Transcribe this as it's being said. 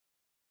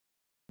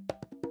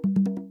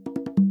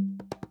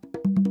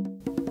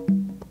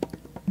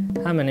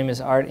Hi, my name is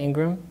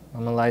Ingraham.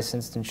 I'm a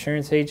licensed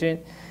insurance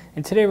agent,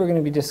 and today we're going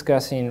to be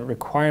discussing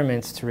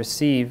requirements to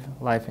receive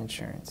life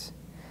insurance.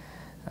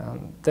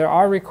 There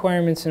are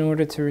requirements in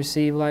order to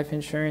receive life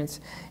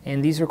insurance,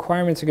 and these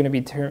requirements are going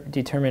to be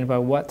determined by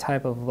what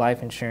type of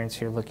life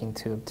insurance you're looking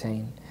to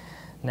obtain.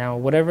 Now,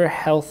 whatever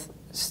health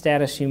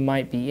status you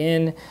might be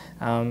in,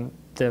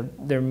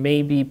 there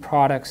may be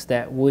products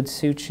that would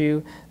suit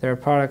you. There are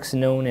products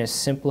known as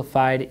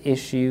simplified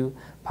issue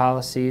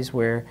policies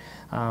where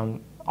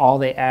all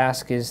they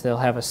ask is they'll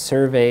have a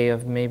survey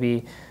of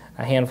maybe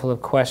a handful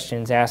of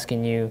questions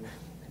asking you,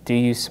 do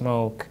you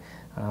smoke?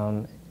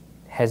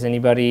 Has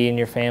anybody in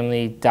your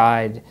family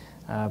died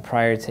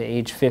prior to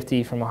age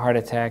 50 from a heart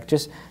attack?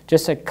 Just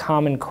a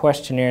common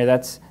questionnaire.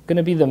 That's going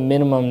to be the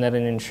minimum that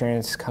an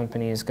insurance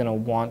company is going to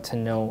want to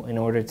know in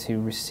order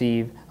to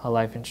receive a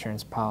life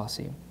insurance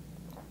policy.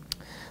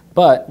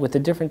 But with the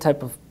different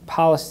type of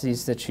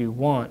policies that you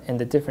want and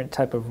the different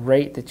type of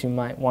rate that you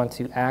might want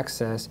to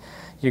access,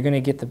 you're going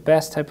to get the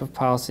best type of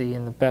policy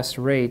and the best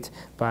rate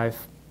by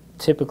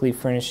typically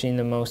furnishing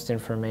the most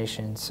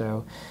information.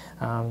 So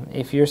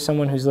if you're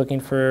someone who's looking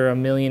for $1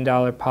 million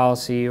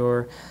policy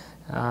or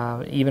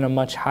even a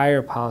much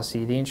higher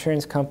policy, the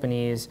insurance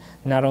company is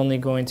not only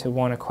going to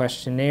want a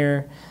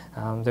questionnaire,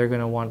 they're going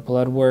to want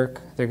blood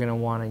work, they're going to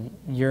want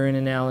a urine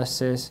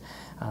analysis,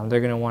 they're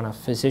going to want a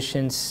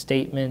physician's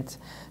statement,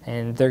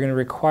 and they're going to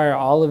require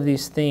all of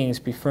these things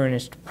be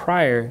furnished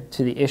prior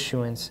to the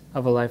issuance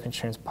of a life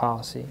insurance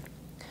policy.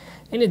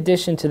 In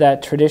addition to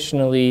that,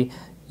 traditionally,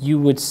 you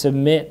would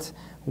submit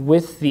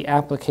with the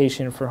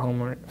application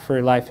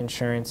for life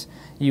insurance,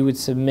 you would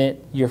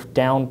submit your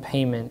down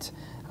payment.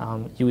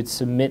 You would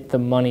submit the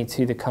money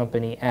to the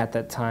company at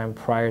that time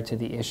prior to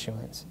the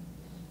issuance.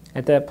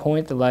 At that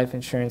point, the life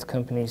insurance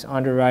company's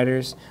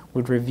underwriters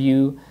would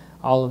review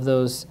all of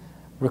those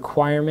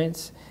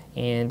requirements,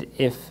 and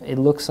if it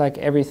looks like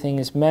everything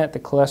is met, the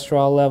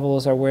cholesterol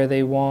levels are where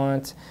they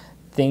want,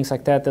 things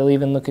like that, they'll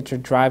even look at your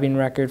driving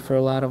record for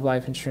a lot of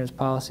life insurance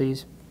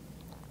policies.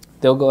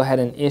 They'll go ahead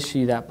and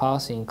issue that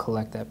policy and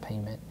collect that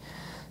payment.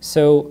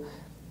 So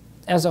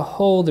as a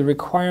whole, the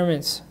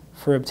requirements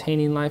for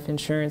obtaining life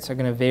insurance are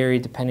going to vary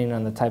depending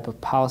on the type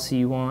of policy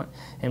you want,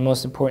 and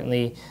most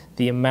importantly,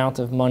 the amount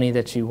of money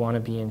that you want to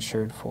be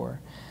insured for.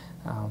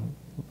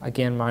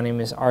 Again, my name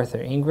is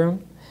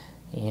Ingraham,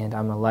 and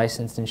I'm a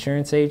licensed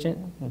insurance agent,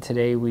 and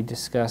today we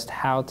discussed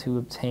how to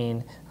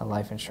obtain a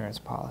life insurance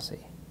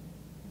policy.